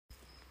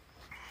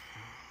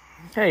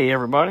Hey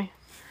everybody,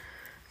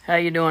 how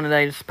you doing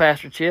today? This is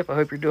Pastor Chip. I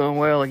hope you're doing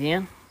well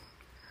again.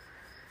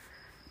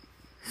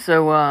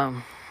 So,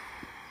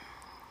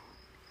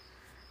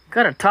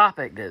 got a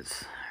topic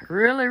that's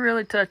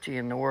really touchy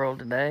in the world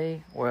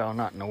today. Well,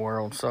 not in the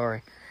world,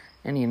 sorry,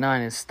 in the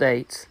United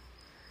States.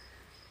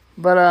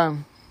 But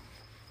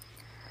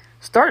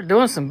started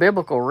doing some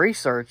biblical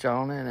research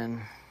on it,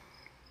 and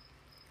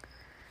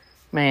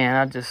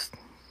man,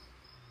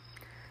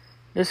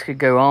 this could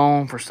go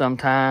on for some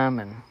time,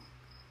 and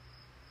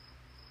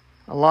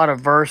a lot of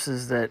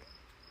verses that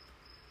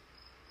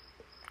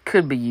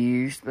could be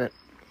used, but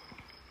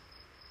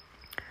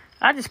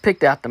I just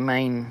picked out the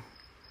main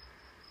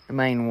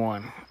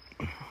one.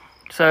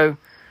 So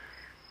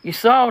you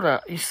saw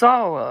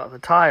the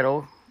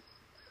title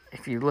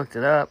if you looked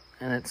it up,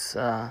 and it's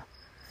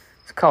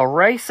called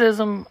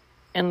Racism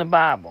in the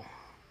Bible.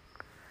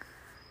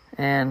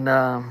 And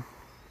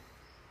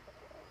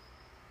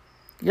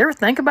you ever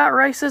think about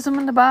racism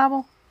in the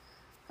Bible?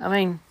 I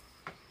mean,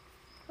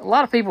 a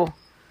lot of people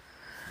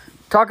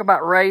talk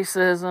about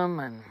racism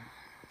and,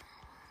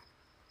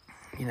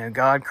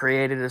 God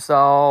created us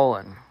all,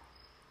 and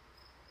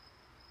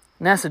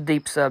that's a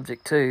deep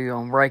subject too,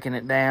 on breaking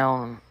it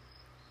down,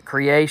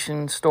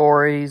 creation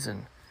stories,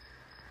 and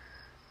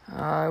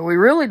we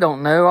really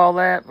don't know all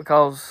that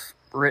because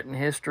written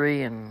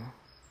history and,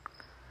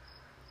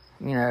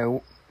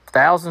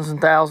 thousands and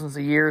thousands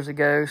of years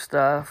ago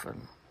stuff.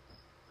 And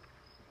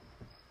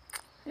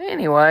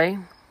anyway,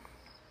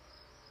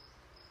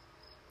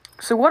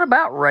 so what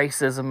about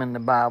racism in the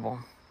Bible?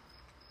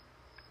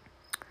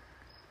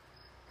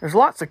 There's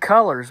lots of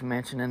colors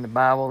mentioned in the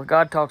Bible.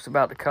 God talks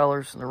about the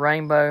colors of the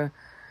rainbow,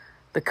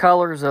 the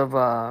colors of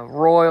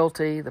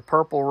royalty, the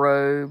purple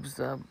robes,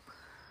 the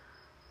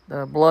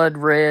blood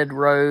red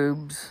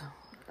robes,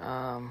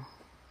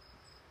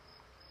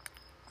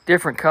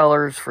 different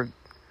colors for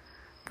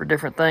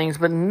different things,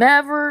 but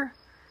never,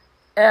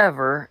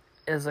 ever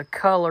is a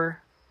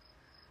color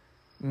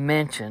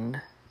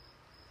mentioned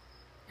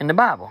in the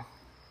Bible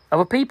of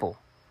a people,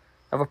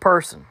 of a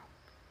person.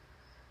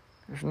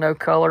 There's no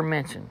color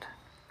mentioned.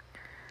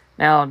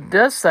 Now, it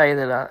does say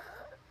that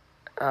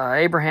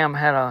Abraham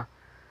had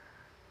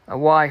a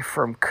wife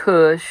from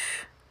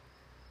Cush,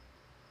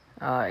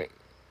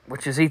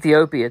 which is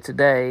Ethiopia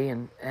today,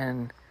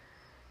 and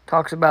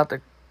talks about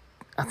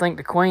I think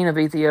the queen of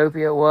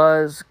Ethiopia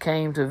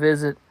came to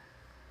visit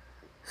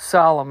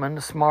Solomon,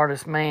 the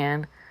smartest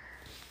man.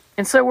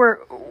 And so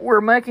we're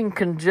making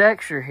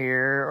conjecture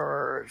here,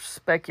 or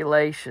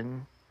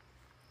speculation,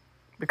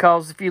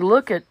 because if you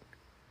look at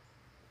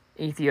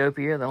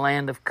Ethiopia, the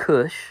land of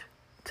Cush,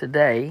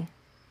 today,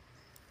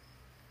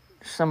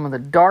 some of the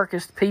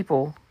darkest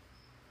people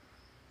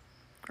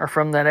are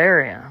from that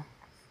area.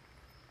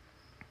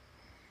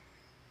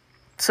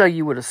 So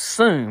you would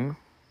assume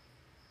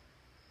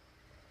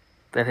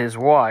that his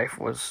wife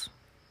was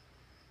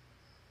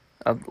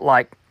of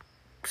like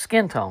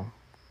skin tone.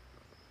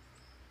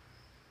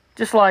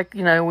 Just like,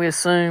 we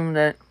assume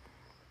that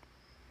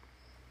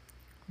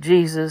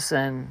Jesus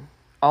and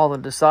all the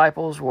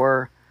disciples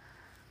were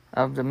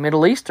of the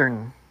Middle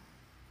Eastern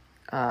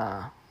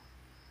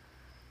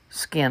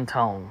skin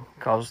tone,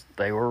 because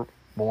they were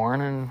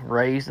born and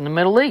raised in the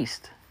Middle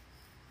East.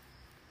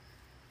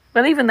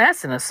 But even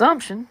that's an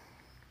assumption.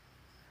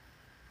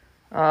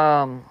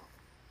 Rome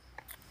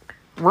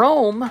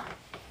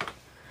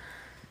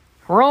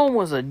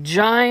was a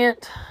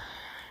giant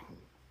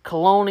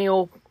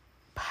colonial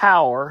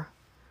power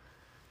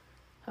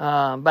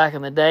back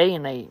in the day,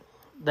 and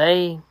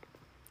they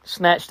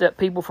snatched up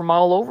people from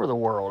all over the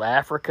world,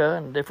 Africa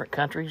and different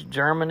countries,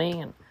 Germany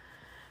and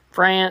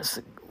France,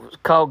 was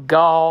called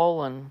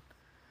Gaul, and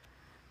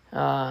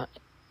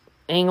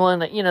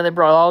England. They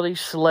brought all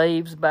these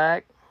slaves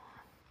back,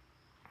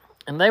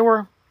 and they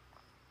were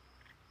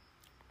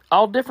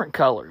all different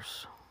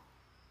colors.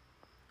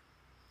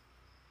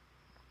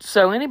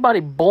 So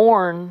anybody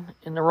born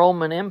in the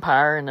Roman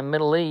Empire in the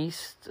Middle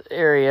East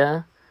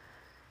area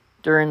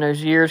during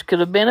those years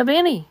could have been of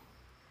any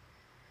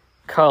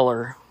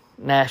color,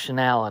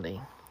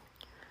 nationality.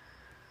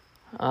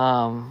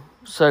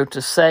 So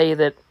to say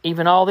that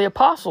even all the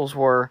apostles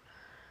were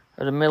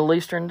of the Middle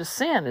Eastern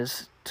descent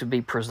is to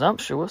be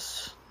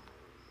presumptuous.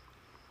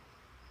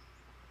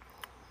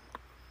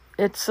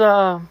 It's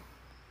an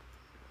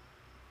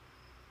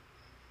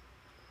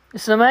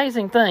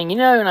amazing thing.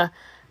 And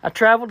I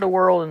traveled the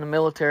world in the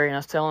military, and I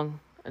was telling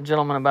a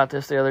gentleman about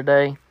this the other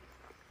day.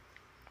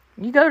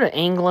 You go to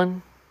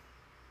England,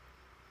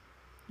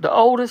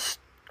 one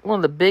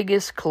of the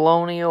biggest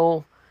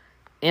colonial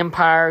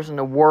empires in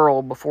the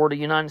world before the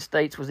United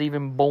States was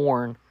even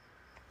born.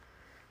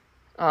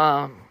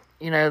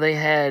 They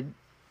had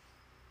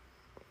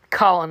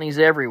colonies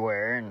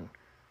everywhere, and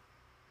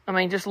I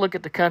mean, just look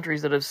at the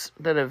countries that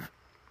have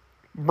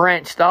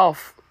branched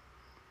off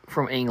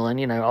from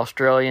England.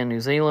 Australia, New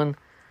Zealand,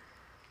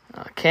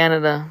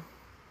 Canada,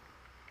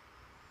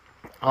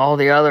 all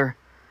the other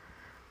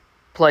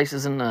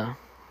places in the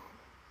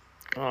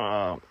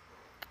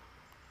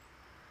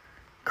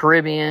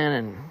Caribbean,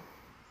 and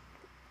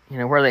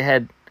where they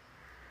had,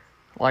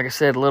 like I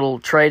said, little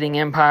trading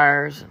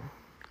empires and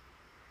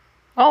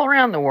all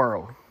around the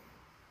world.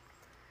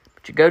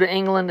 But you go to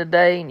England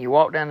today and you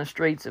walk down the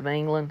streets of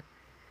England,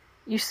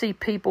 you see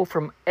people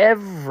from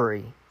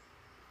every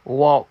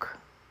walk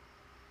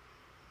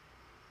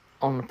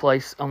on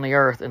the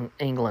earth in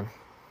England.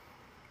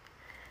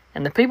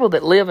 And the people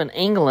that live in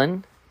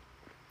England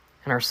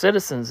and are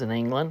citizens in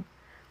England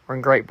or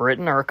in Great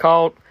Britain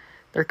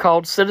they're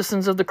called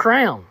citizens of the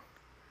crown.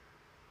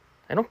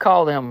 They don't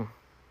call them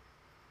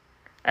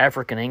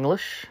African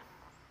English,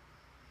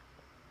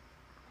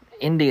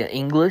 India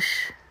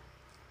English,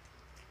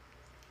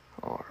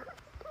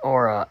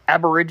 or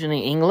Aborigine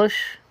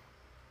English.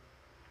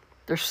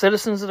 They're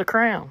citizens of the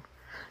crown.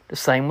 The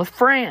same with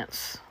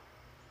France.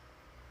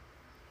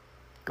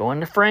 Go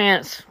into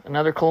France,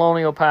 another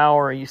colonial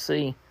power, you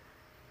see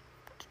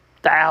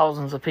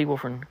thousands of people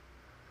from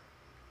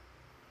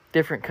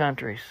different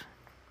countries.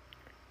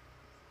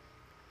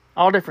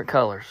 All different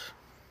colors.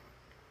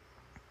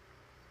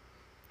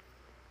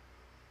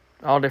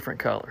 All different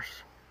colors.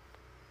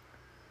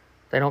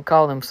 They don't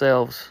call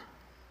themselves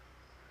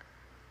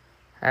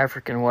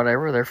African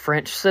whatever. They're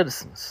French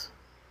citizens.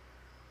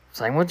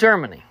 Same with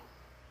Germany.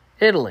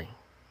 Italy.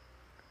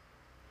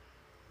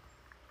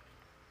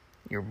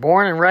 You're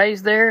born and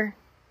raised there.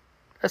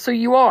 That's who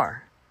you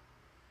are.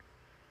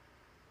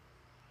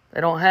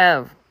 They don't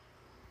have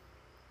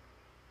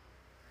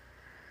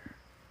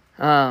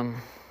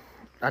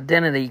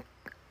identity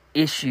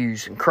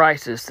issues and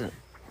crises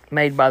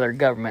made by their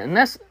government.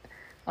 And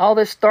all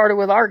this started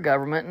with our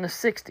government in the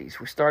 60s.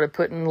 We started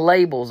putting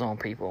labels on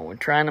people and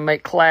trying to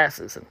make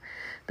classes. And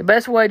the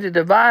best way to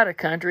divide a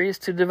country is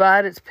to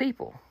divide its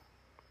people.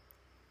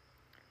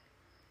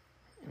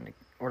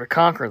 Or to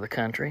conquer the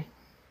country.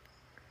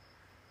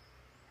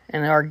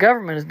 And our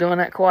government is doing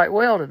that quite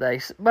well today.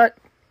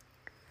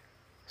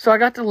 So I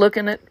got to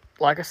looking at,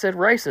 like I said,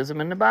 racism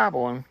in the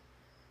Bible. And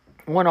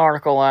one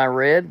article I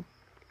read,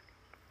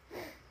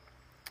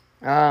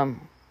 it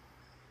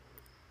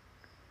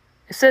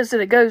says that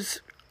it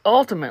goes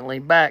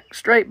ultimately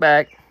straight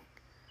back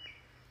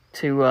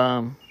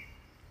to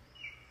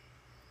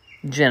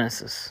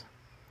Genesis,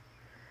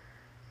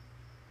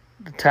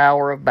 the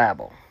Tower of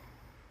Babel.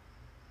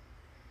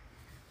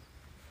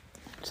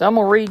 So I'm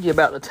going to read you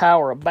about the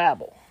Tower of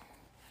Babel.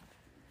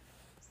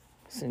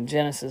 It's in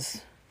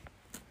Genesis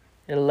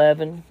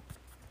 11,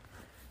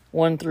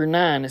 1 through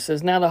 9. It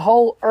says, "Now the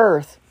whole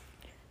earth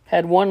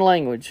had one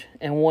language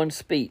and one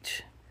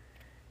speech."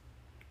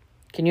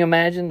 Can you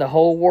imagine the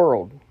whole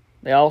world?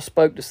 They all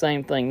spoke the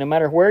same thing. No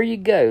matter where you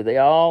go, they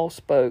all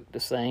spoke the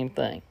same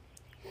thing.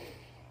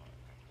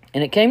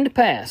 "And it came to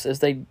pass, as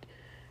they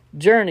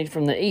journeyed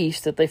from the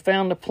east, that they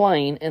found a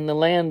plain in the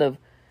land of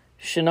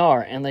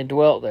Shinar, and they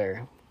dwelt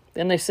there.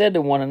 Then they said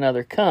to one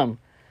another, 'Come,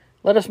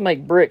 let us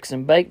make bricks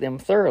and bake them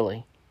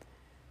thoroughly.'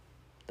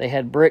 They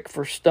had brick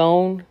for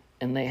stone,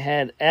 and they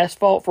had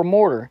asphalt for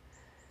mortar.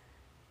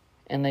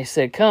 And they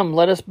said, 'Come,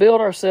 let us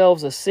build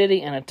ourselves a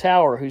city and a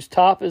tower whose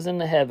top is in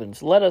the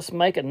heavens. Let us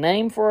make a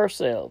name for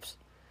ourselves,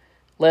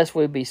 lest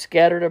we be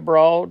scattered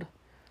abroad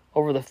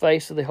over the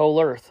face of the whole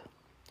earth.'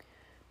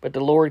 But the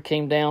Lord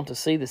came down to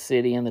see the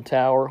city and the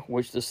tower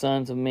which the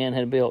sons of men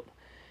had built.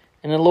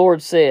 And the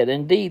Lord said,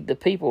 'Indeed, the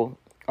people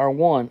are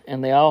one,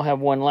 and they all have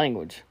one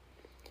language.'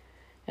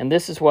 And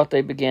this is what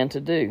they began to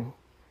do.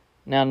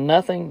 Now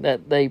nothing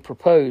that they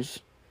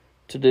propose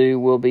to do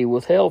will be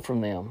withheld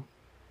from them.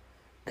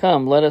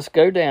 Come, let us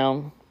go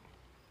down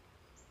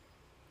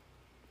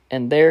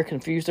and there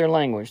confuse their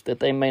language, that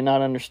they may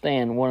not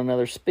understand one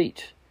another's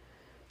speech.'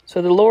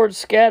 So the Lord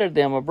scattered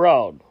them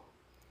abroad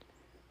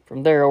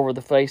from there over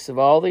the face of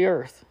all the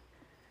earth,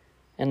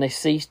 and they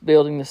ceased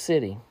building the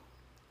city.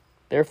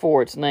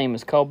 Therefore its name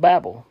is called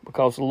Babel,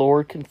 because the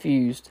Lord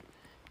confused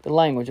the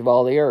language of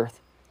all the earth.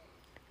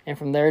 And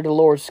from there the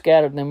Lord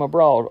scattered them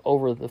abroad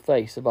over the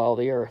face of all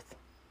the earth."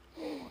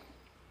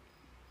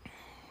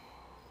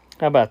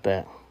 How about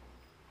that?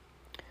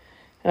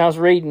 And I was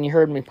reading, you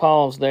heard me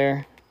pause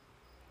there.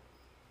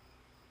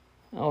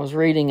 I was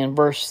reading in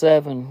verse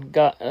 7,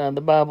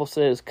 the Bible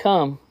says,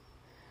 "Come,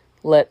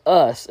 let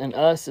us," and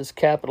us is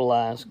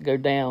capitalized, "go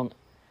down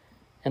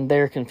and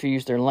there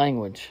confuse their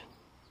language."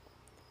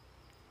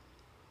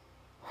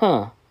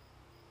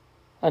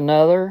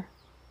 Another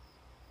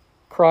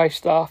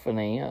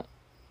Christophany,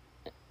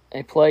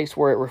 a place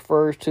where it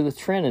refers to the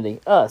Trinity.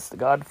 Us, the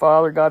God the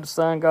Father, God the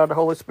Son, God the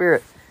Holy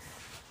Spirit,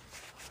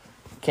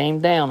 came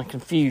down and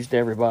confused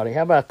everybody.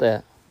 How about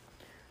that?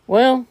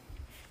 Well,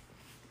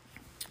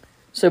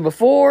 so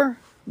before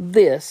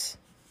this,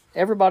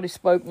 everybody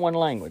spoke one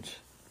language.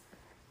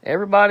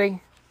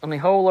 Everybody on the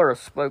whole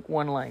earth spoke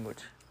one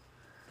language.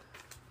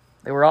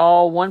 They were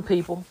all one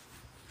people,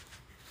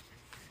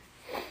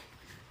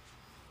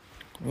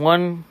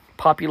 one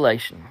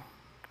population.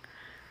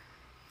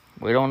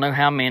 We don't know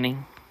how many,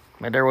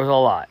 but there was a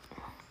lot.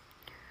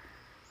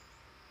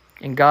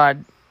 And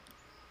God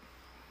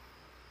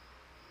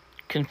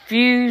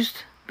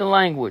confused the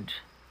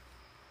language.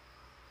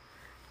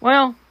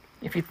 Well,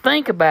 if you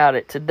think about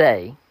it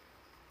today,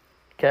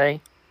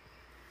 okay,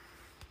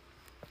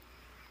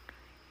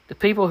 the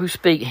people who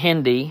speak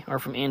Hindi are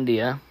from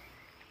India,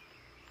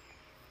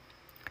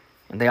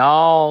 and they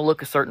all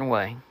look a certain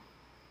way.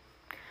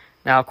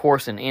 Now, of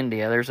course, in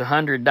India, there's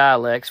 100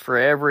 dialects for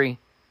every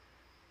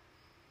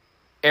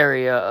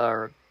area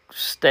or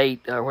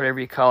state or whatever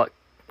you call it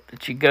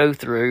that you go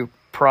through,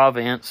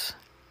 province.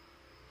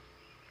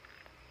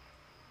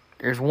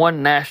 There's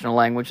one national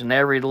language, and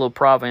every little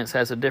province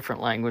has a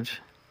different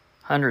language.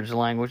 Hundreds of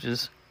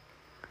languages.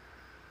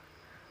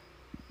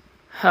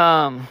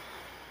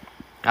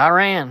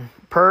 Iran,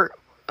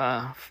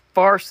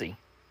 Farsi.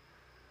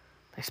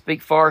 They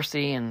speak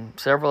Farsi and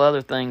several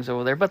other things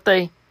over there, but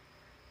they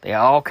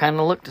all kind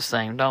of look the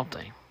same, don't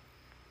they?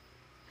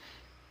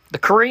 The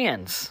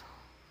Koreans.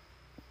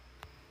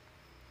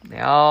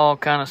 They all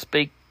kind of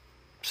speak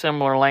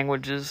similar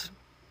languages.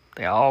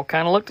 They all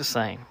kind of look the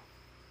same.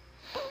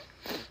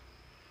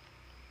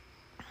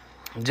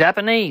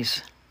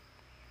 Japanese.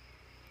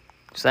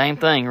 Same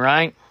thing,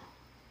 right?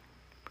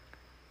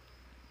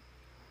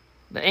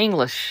 The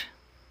English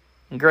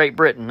in Great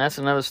Britain. That's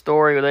another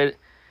story.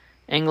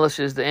 English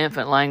is the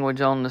infant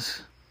language on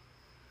this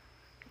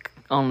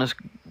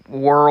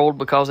world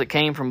because it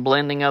came from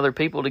blending other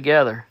people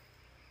together.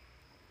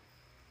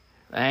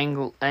 The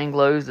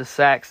Anglos, the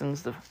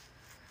Saxons, the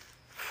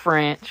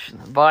French,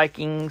 the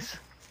Vikings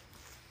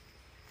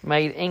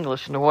made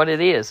English into what it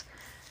is.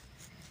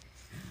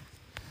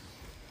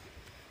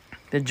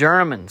 The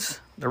Germans,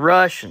 the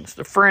Russians,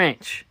 the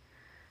French,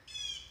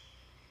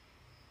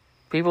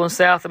 people in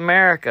South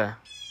America.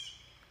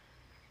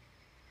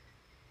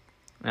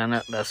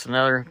 And that's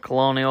another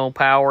colonial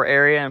power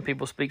area, and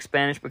people speak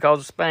Spanish because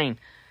of Spain.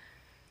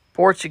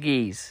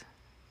 Portuguese.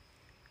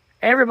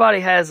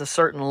 Everybody has a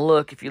certain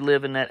look if you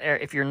live in that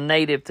area, if you're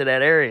native to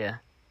that area.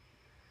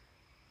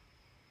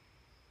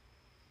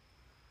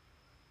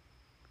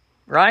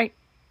 Right?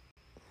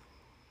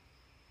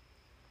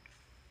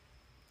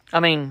 I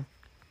mean,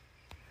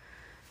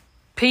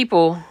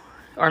 people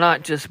are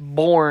not just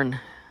born,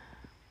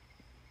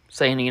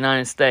 say in the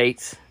United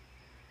States,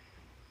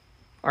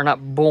 are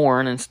not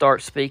born and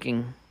start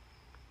speaking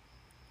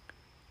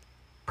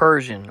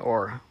Persian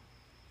or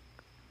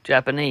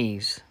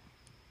Japanese.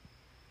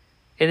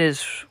 It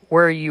is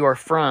where you are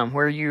from,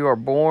 where you are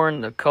born,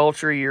 the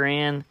culture you're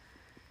in,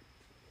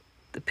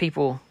 the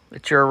people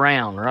that you're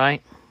around,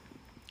 right?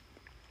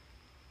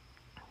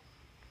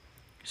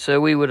 So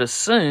we would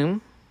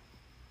assume,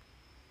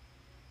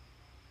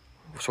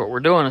 that's what we're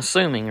doing,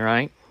 assuming,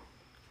 right?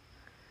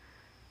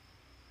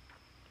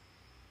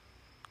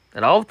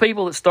 That all the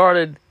people that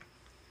started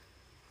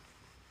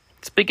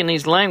speaking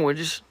these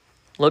languages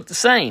look the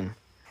same.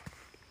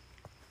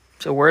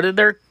 So where did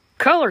their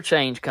color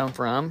change come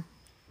from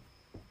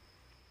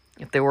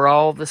if they were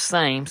all the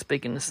same,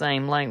 speaking the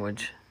same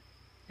language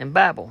in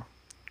Babel?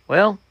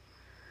 Well,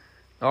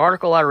 the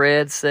article I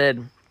read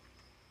said,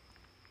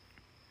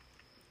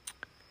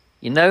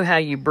 you know how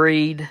you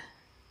breed?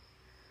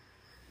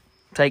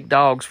 Take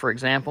dogs, for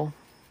example.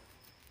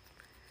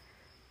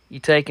 You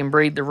take and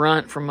breed the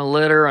runt from a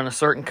litter and a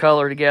certain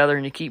color together,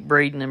 and you keep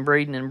breeding and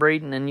breeding and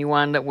breeding, and you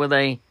wind up with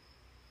a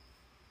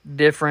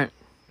different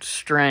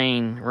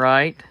strain,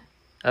 right?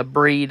 A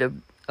breed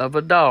of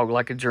a dog,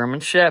 like a German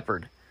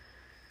Shepherd,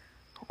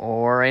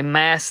 or a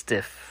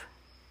Mastiff,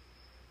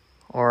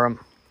 or a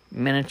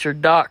miniature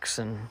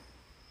Dachshund.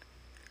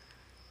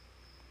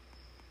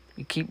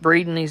 You keep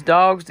breeding these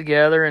dogs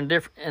together,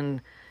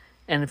 and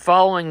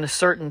following the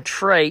certain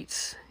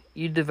traits,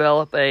 you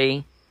develop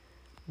a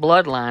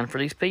bloodline for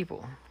these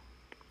people,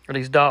 or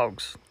these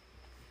dogs.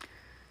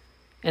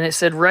 And it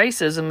said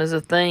racism is a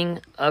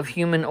thing of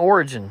human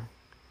origin.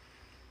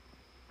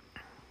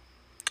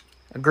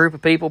 A group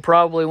of people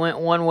probably went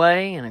one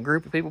way, and a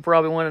group of people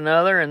probably went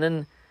another, and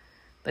then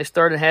they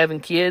started having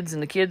kids,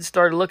 and the kids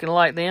started looking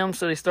like them,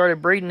 so they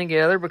started breeding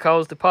together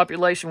because the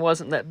population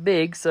wasn't that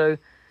big, so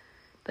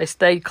they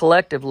stayed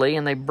collectively,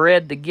 and they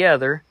bred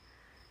together,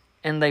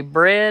 and they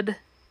bred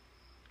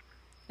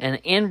an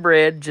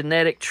inbred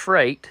genetic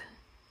trait,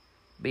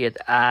 be it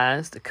the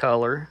eyes, the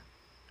color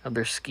of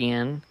their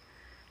skin,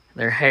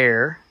 their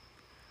hair.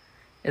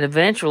 And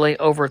eventually,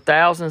 over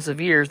thousands of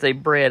years, they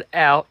bred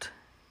out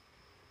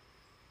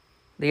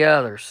the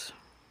others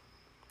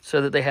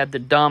so that they had the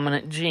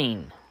dominant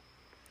gene.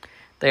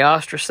 They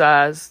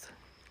ostracized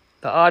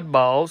the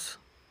oddballs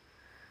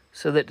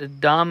so that the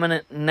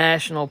dominant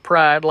national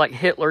pride, like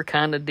Hitler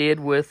kind of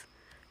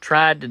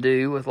tried to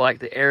do with like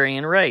the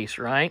Aryan race,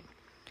 right?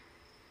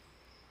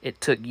 It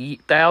took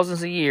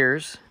thousands of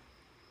years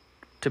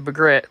to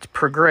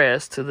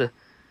progress to the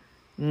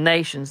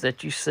nations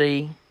that you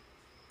see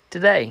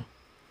today.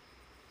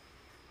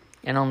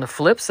 And on the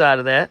flip side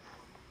of that,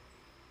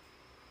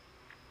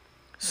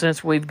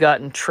 since we've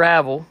gotten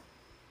travel,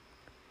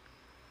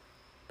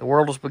 the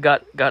world has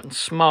gotten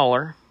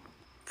smaller,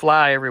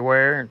 fly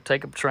everywhere, and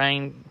take a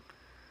train,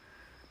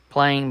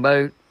 plane,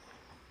 boat.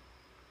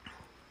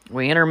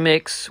 We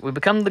intermix. We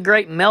become the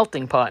great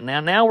melting pot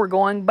now. Now we're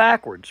going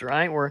backwards,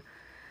 right?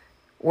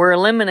 We're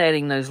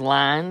eliminating those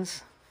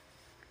lines.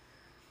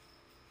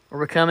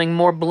 We're becoming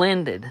more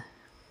blended.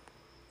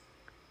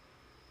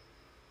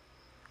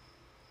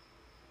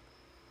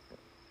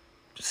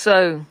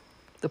 So,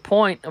 the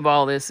point of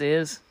all this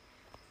is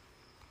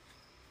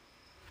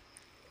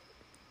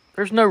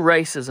there's no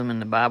racism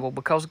in the Bible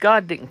because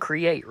God didn't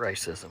create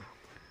racism.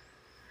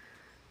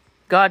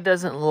 God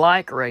doesn't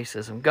like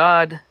racism.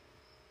 God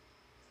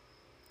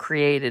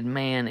created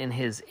man in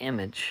His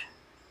image.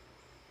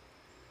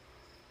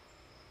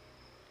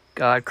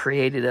 God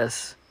created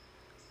us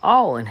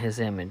all in His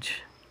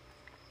image.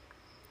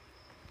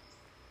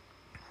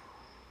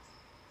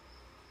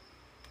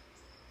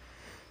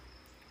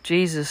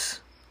 Jesus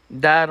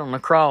died on the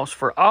cross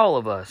for all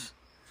of us.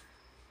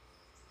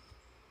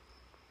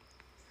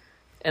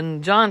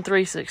 And John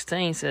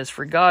 3:16 says,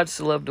 "For God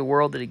so loved the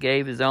world that He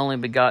gave His only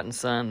begotten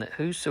Son, that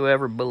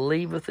whosoever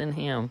believeth in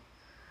Him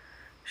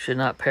should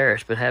not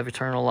perish, but have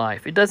eternal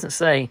life." It doesn't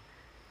say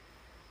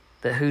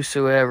that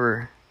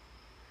whosoever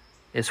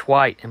is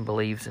white and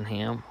believes in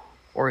Him,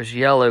 or is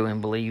yellow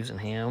and believes in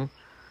Him,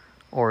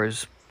 or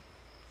is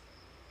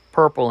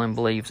purple and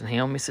believes in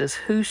Him. It says,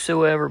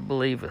 whosoever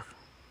believeth.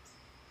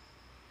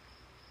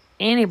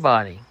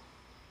 Anybody.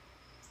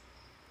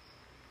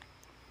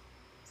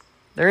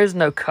 There is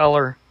no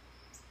color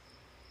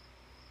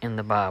in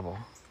the Bible.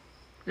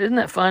 Isn't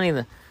that funny?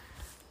 The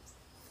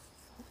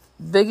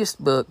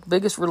biggest book,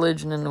 biggest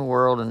religion in the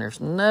world, and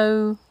there's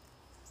no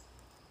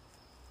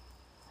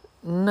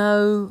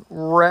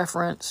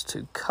reference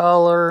to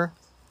color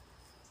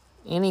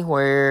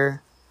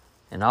anywhere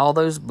in all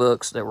those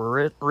books that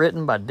were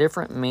written by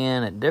different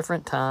men at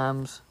different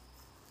times.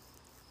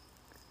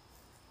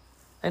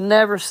 They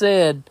never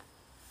said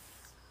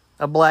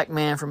a black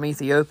man from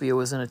Ethiopia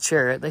was in a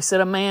chariot. They said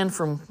a man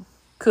from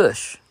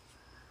Cush.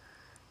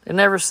 They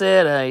never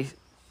said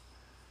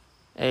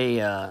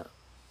a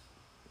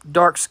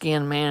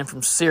dark-skinned man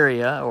from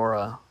Syria or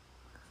a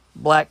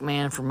black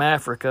man from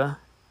Africa.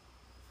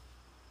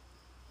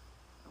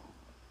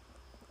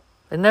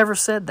 They never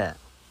said that.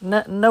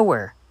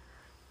 Nowhere.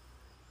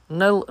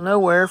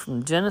 Nowhere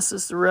from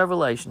Genesis to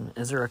Revelation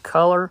is there a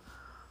color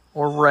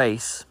or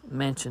race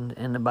mentioned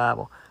in the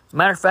Bible.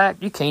 Matter of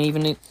fact, you can't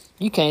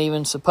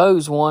even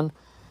suppose one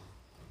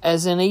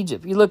as in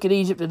Egypt. You look at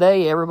Egypt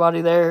today, everybody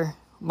there,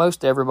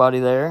 most everybody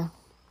there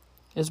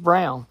is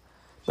brown.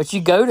 But you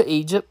go to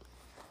Egypt,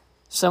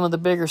 some of the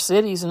bigger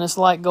cities, and it's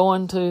like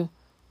going to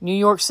New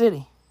York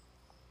City.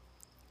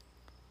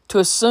 To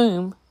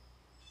assume,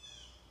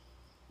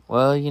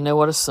 well, you know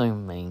what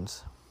assume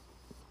means.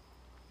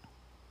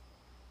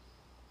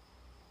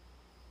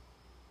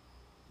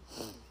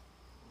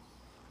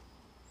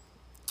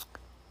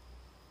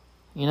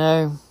 You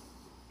know,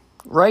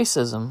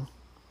 racism,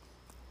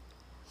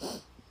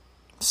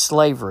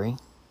 slavery,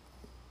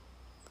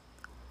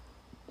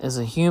 is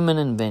a human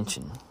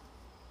invention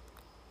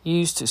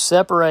used to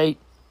separate,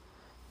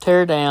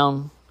 tear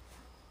down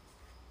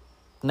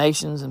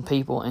nations and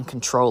people and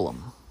control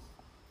them.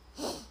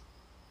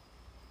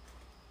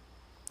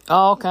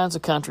 All kinds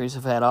of countries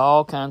have had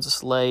all kinds of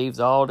slaves,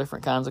 all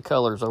different kinds of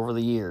colors over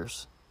the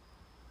years.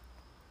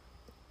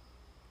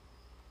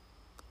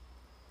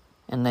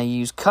 And they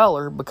use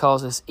color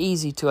because it's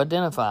easy to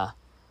identify.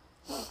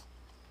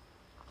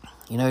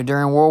 You know,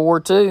 during World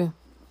War II,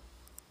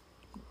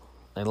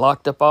 they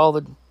locked up all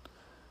the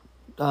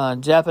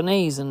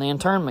Japanese in the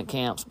internment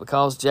camps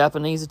because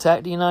Japanese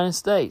attacked the United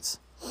States.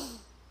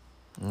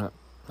 They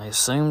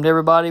assumed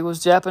everybody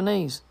was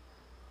Japanese.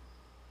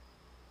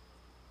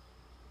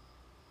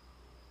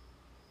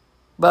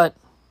 But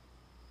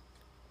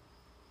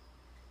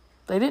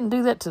they didn't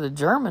do that to the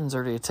Germans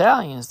or the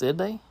Italians, did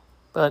they?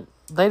 But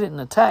they didn't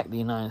attack the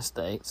United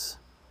States.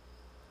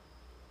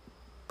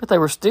 But they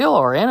were still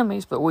our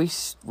enemies, but we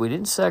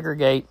didn't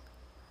segregate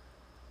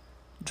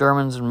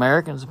Germans and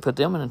Americans and put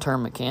them in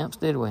internment camps,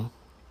 did we?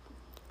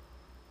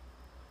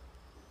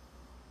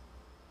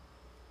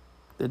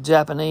 The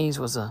Japanese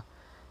was a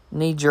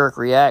knee-jerk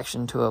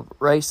reaction to a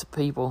race of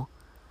people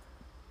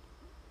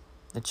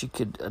that you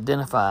could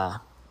identify.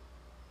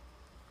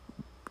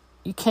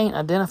 You can't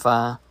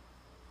identify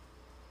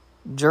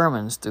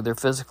Germans through their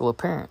physical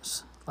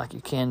appearance like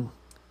you can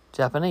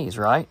Japanese,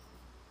 right?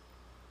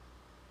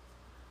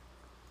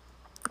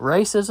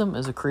 Racism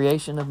is a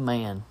creation of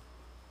man.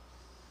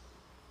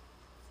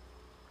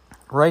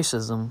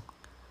 Racism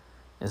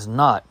is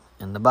not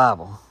in the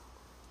Bible.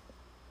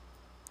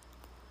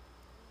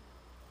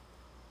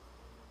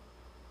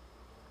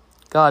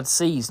 God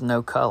sees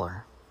no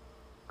color.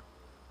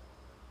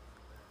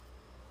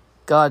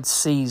 God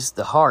sees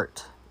the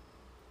heart.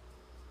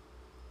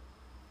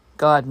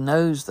 God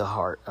knows the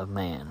heart of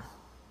man.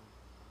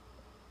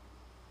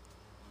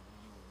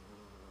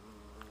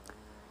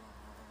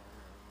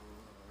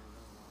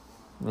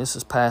 This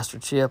is Pastor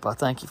Chip. I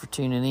thank you for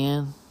tuning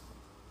in.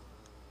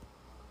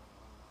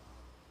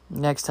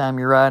 Next time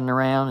you're riding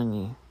around and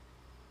you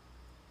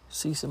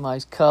see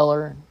somebody's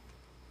color,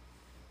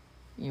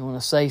 you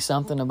want to say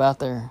something about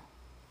their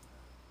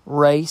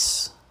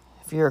race,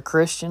 if you're a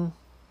Christian,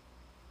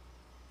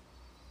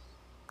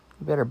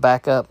 you better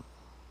back up,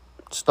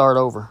 start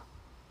over.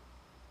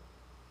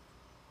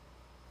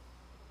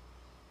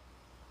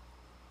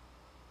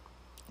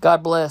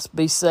 God bless.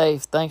 Be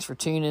safe. Thanks for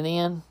tuning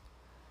in.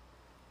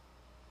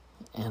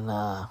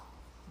 and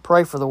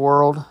pray for the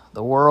world.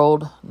 The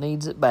world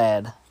needs it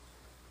bad.